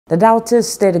The Delta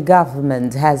state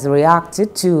government has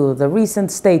reacted to the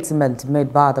recent statement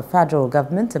made by the federal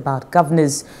government about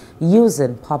governors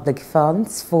using public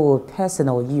funds for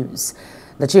personal use.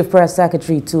 The Chief Press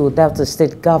Secretary to Delta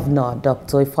State Governor,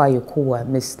 Dr. Okowa,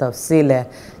 Mr. Sile,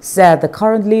 said the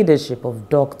current leadership of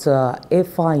Dr.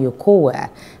 Okowa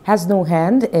has no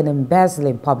hand in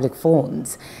embezzling public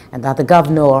funds and that the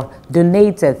governor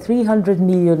donated 300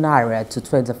 million naira to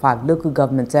 25 local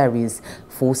government areas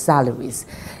for salaries.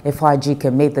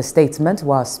 L.G.A. made the statement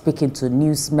while speaking to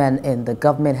newsmen in the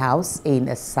government house in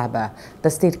Asaba, the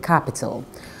state capital.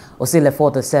 Osile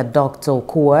further said Dr.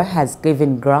 Okowa has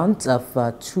given grant of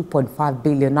 2.5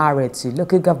 billion naira to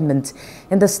local government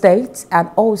in the state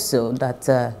and also that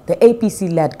the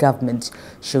APC-led government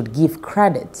should give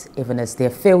credit even as they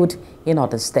failed in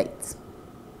other states.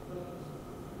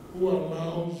 Who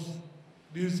allows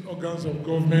these organs of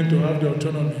government to have the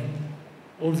autonomy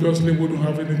obviously wouldn't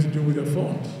have anything to do with their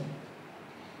funds.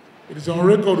 It is on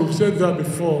record, we've said that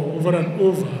before, over and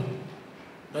over,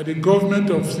 that the government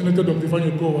of Senator Dr.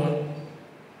 Okowa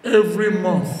every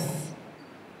month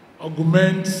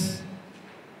augments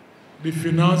the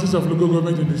finances of local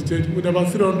government in the state with about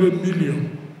 300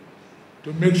 million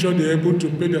to make sure they're able to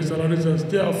pay their salaries and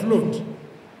stay afloat.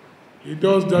 He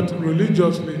does that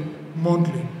religiously,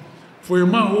 monthly. For a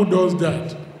man who does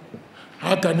that,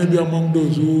 how can he be among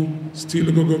those who steal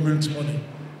local government's money?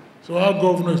 So our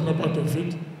governor is not part of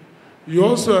it. You're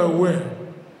also aware,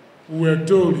 we were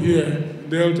told here in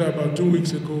Delta about 2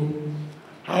 weeks ago,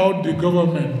 how the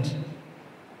government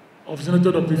of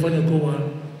Senator Dr.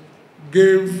 Okowa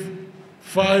gave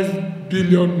 5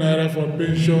 billion naira for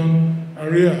pension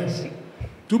arrears.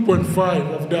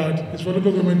 2.5 of that is for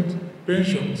local government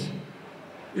pensions.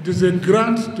 It is a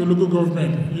grant to local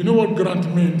government. You know what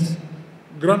grant means?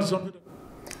 Grant something.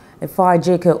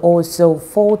 L.G.A. also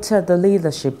faulted the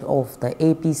leadership of the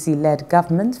APC-led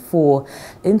government for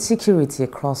insecurity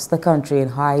across the country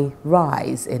and high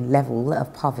rise in level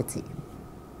of poverty.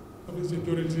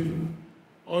 Security,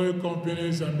 oil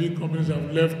companies and big companies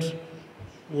have left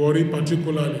worry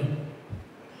particularly.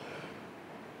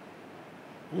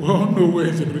 We all know where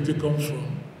insecurity comes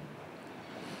from.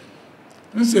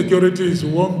 Insecurity is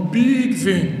one big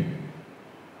thing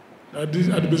that this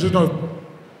administration of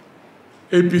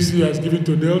APC has given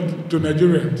to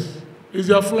Nigerians. It's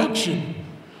their flagship.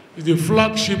 It's the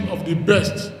flagship of the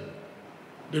best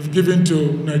they've given to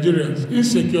Nigerians.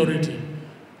 Insecurity.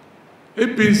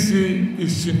 APC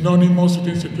is synonymous with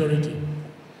insecurity.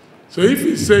 So if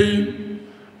you say,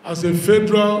 as a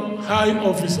federal high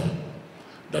officer,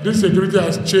 that insecurity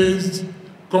has chased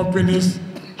companies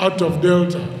out of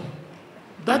Delta,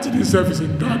 that in itself is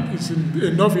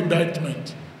enough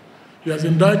indictment. He has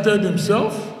indicted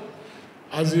himself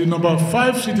as the number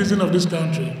 5 citizen of this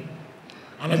country,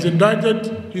 and has indicted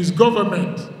his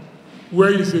government,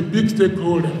 where he is a big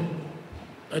stakeholder,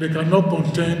 that they cannot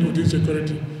contend with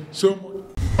insecurity so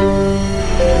much.